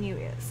L menu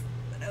is,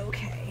 but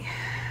okay.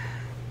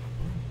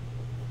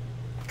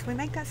 Can we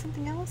make that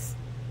something else?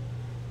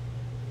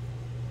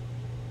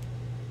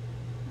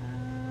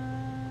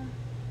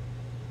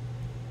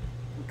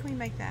 What can we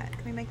make that?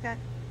 Can we make that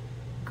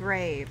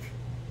grave?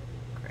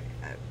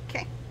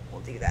 Okay,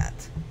 we'll do that.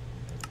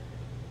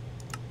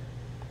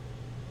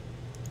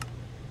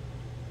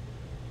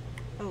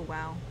 Oh,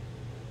 wow.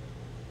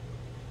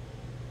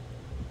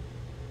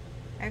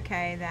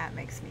 Okay, that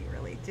makes me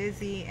really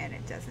dizzy, and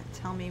it doesn't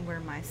tell me where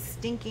my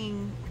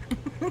stinking,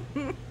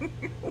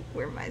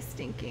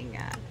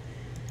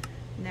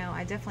 no,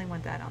 I definitely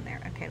want that on there.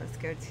 Okay, let's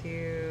go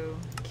to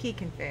key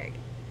config.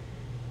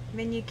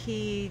 Menu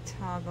key,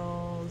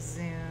 toggle,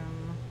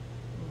 zoom,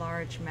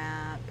 large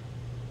map.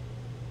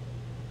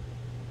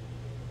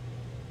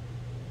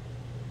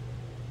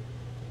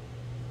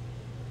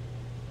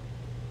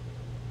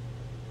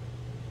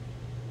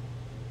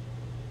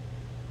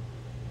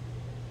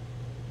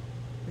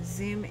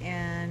 Zoom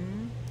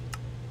in.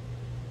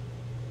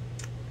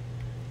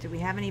 Do we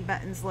have any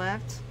buttons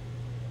left?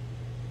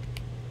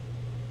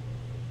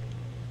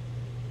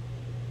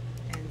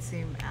 And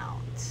zoom out.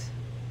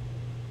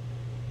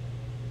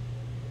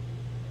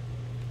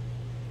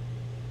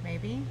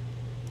 Maybe?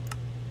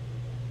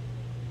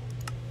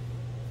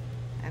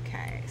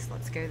 Okay, so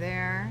let's go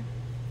there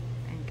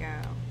and go.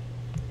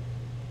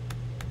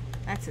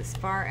 That's as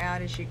far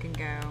out as you can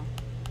go.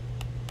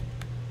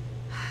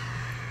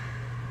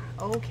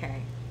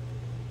 Okay.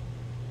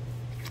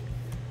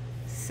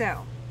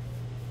 So,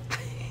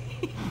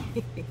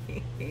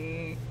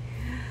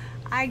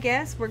 I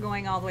guess we're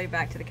going all the way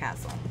back to the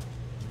castle.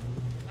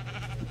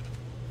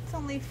 It's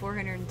only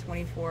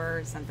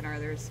 424 something or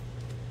others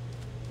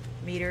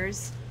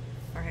meters.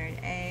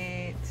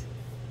 408.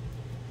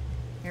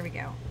 Here we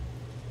go.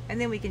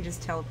 And then we can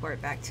just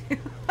teleport back to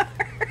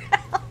our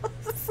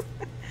house.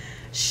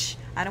 Shh,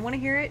 I don't want to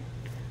hear it.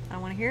 I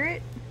don't want to hear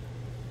it.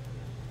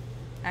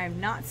 I'm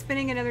not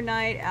spending another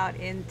night out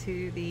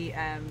into the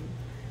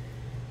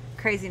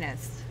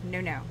craziness. No,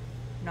 no.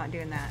 I'm not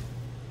doing that.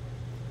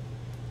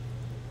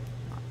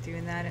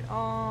 doing that at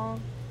all.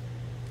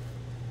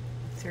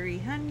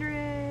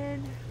 300.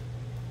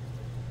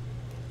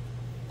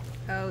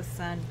 Oh,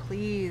 son,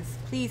 please.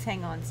 Please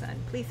hang on, son.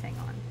 Please hang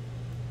on.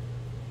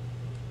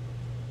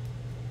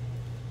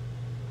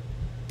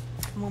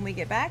 When we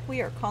get back,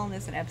 we are calling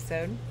this an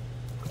episode.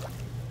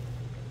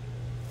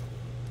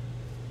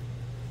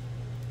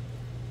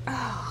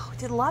 Oh,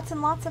 did lots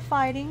and lots of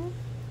fighting.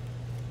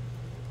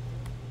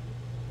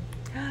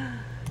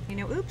 You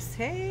know, oops,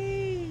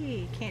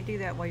 hey, can't do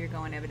that while you're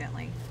going,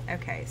 evidently.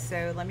 Okay,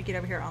 so let me get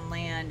over here on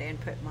land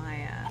and put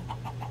my,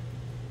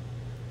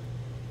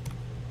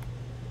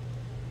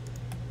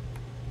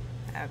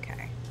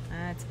 okay,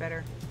 that's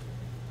better.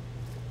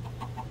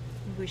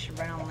 Maybe we should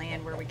run on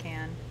land where we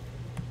can.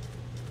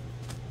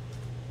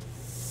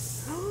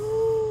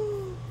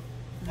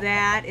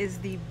 That is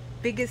the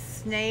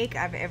biggest snake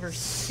I've ever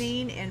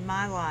seen in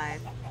my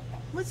life.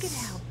 Look at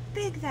how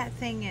big that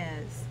thing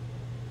is.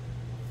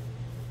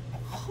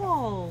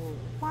 Oh,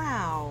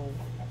 wow.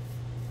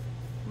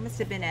 It must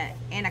have been an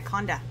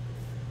anaconda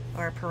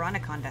or a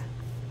piranhaconda.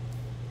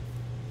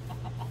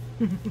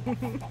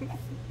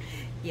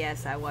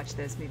 Yes, I watch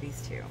those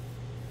movies too.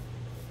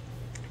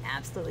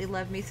 Absolutely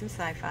love me some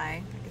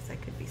sci-fi. I guess I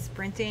could be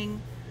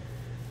sprinting.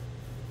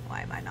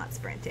 Why am I not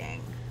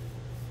sprinting?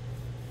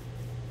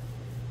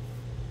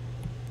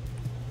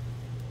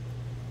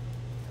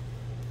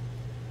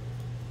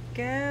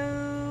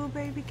 Go,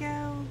 baby,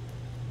 go.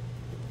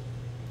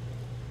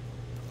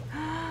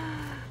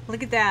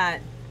 Look at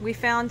that. We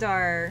found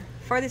our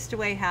farthest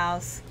away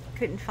house.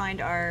 Couldn't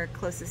find our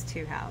closest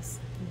to house.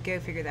 Go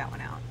figure that one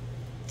out.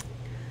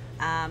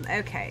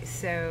 Okay,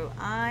 so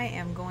I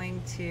am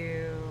going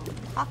to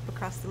hop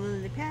across the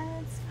lily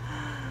pads.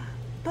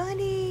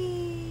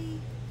 Bunny!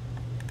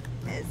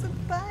 There's a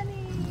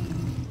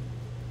bunny!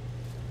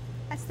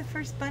 That's the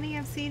first bunny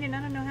I've seen in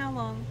I don't know how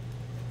long.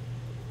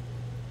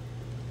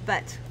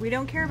 But we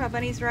don't care about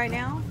bunnies right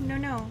now. No,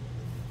 no.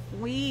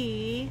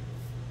 We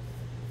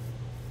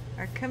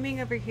are coming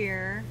over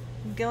here,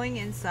 going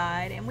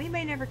inside, and we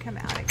may never come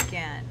out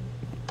again.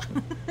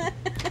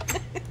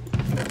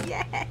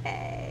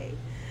 Yay!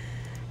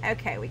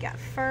 Okay, we got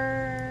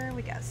fur,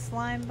 we got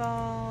slime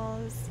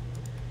balls,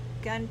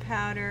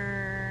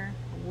 gunpowder,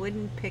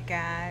 wooden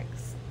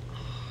pickaxe,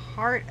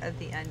 heart of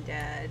the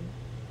undead,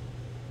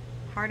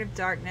 heart of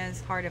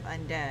darkness, heart of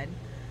undead.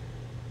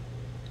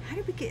 How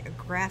did we get a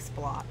grass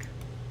block?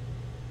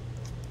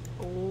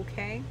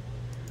 Okay.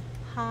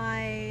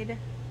 Hide.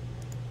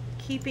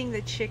 Keeping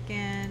the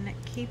chicken.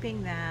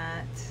 Keeping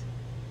that.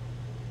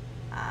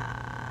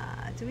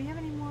 Do we have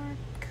any more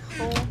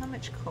coal? How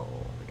much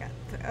coal? We got...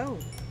 oh.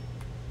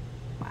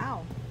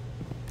 Wow.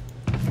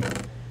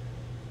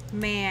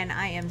 Man,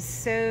 I am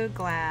so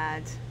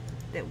glad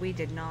that we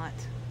did not...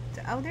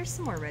 oh, there's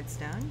some more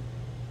redstone.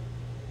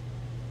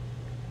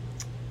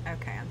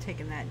 Okay, I'm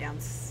taking that down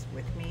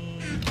with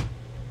me.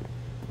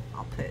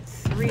 I'll put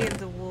 3 of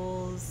the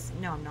wools.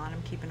 No, I'm not.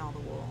 I'm keeping all the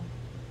wool.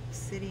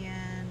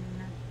 Obsidian,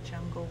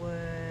 jungle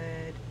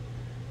wood,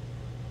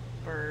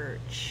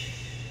 birch.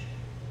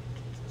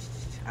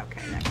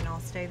 Okay, that can all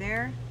stay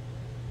there.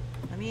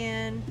 Let me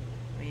in.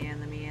 Let me in,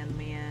 let me in, let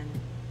me in.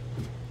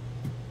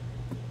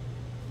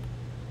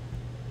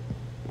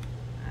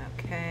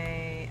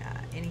 Okay,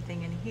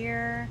 anything in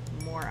here?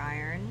 More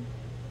iron.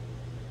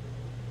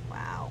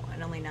 Wow,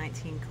 and only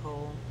 19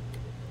 coal.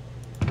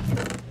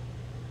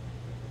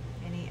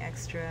 Any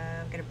extra?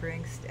 I'm gonna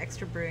bring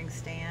extra brewing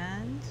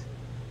stand.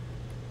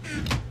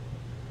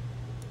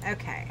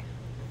 Okay.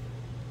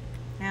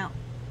 Now,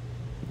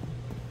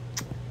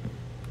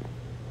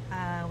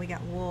 we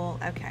got wool.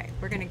 Okay,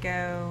 we're gonna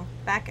go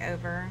back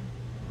over.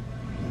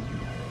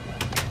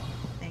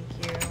 Thank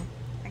you.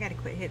 I gotta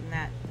quit hitting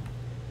that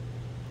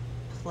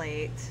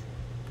plate.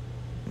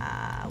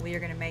 We are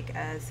gonna make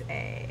us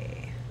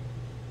a...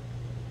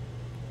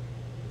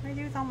 what do I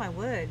do with all my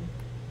wood?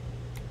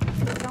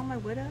 Is all my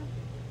wood up?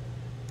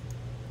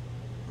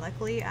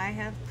 Luckily, I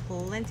have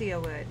plenty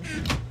of wood.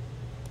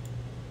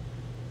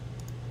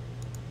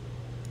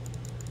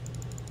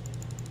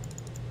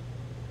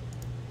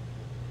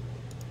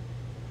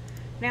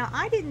 Now,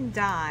 I didn't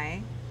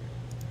die.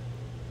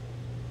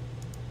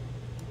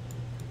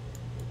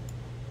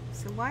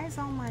 So why is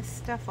all my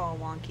stuff all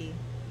wonky?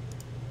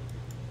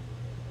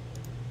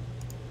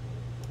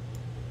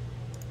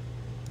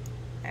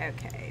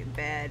 Okay,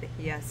 bed.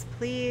 Yes,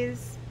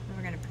 please. And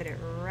we're going to put it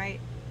right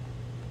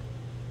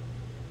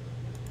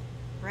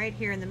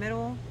here in the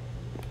middle.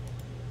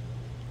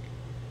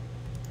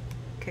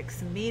 Cook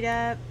some meat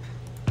up.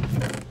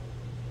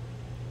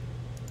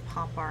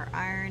 Pop our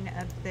iron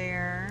up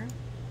there.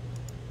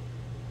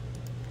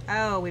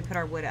 Oh, we put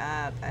our wood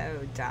up. Oh,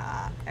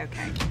 duh.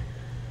 Okay.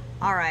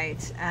 All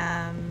right.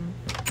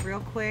 Real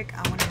quick,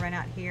 I want to run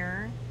out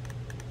here.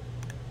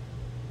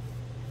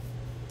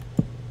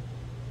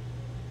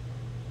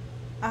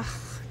 Ugh,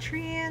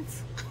 tree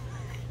ants.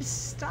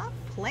 Stop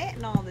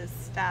planting all this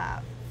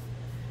stuff.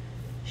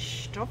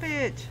 Stop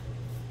it.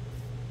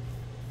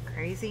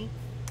 Crazy.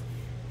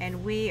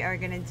 And we are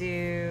going to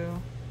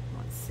do,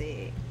 let's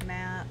see,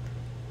 map.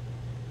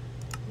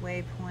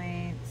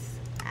 Waypoints,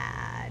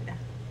 add.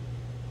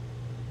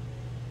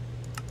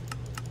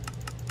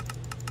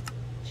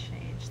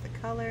 Change the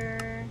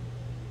color.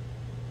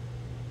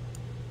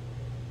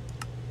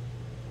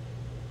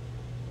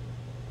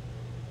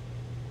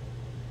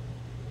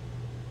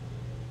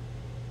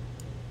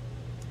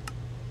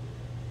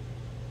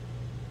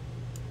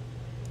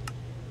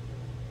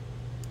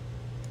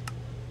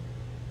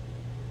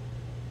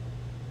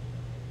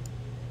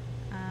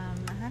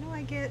 How do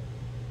I get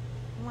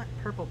what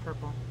purple?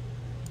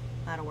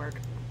 That'll work.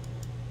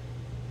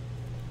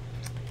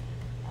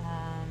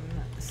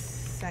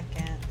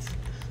 Second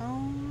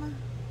home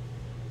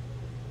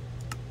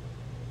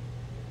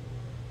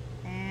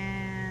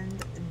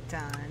and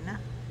done.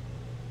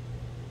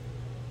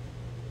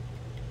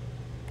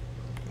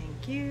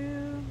 Thank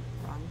you.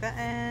 Wrong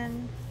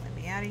button. Let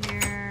me out of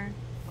here.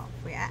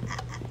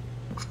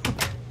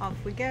 Off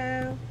we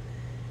go.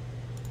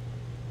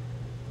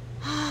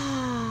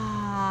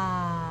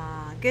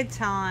 Good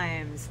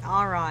times.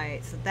 All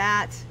right, so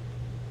that,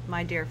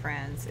 my dear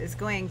friends, is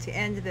going to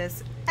end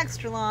this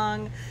extra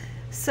long,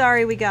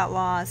 sorry we got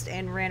lost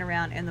and ran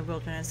around in the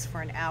wilderness for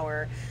an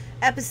hour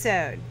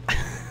episode.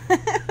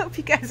 Hope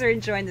you guys are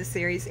enjoying the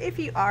series. If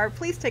you are,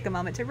 please take a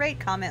moment to rate,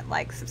 comment,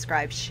 like,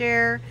 subscribe,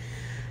 share.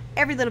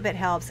 Every little bit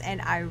helps,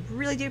 and I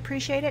really do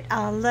appreciate it.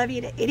 I love you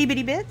to itty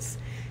bitty bits.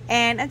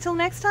 And until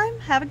next time,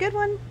 have a good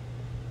one.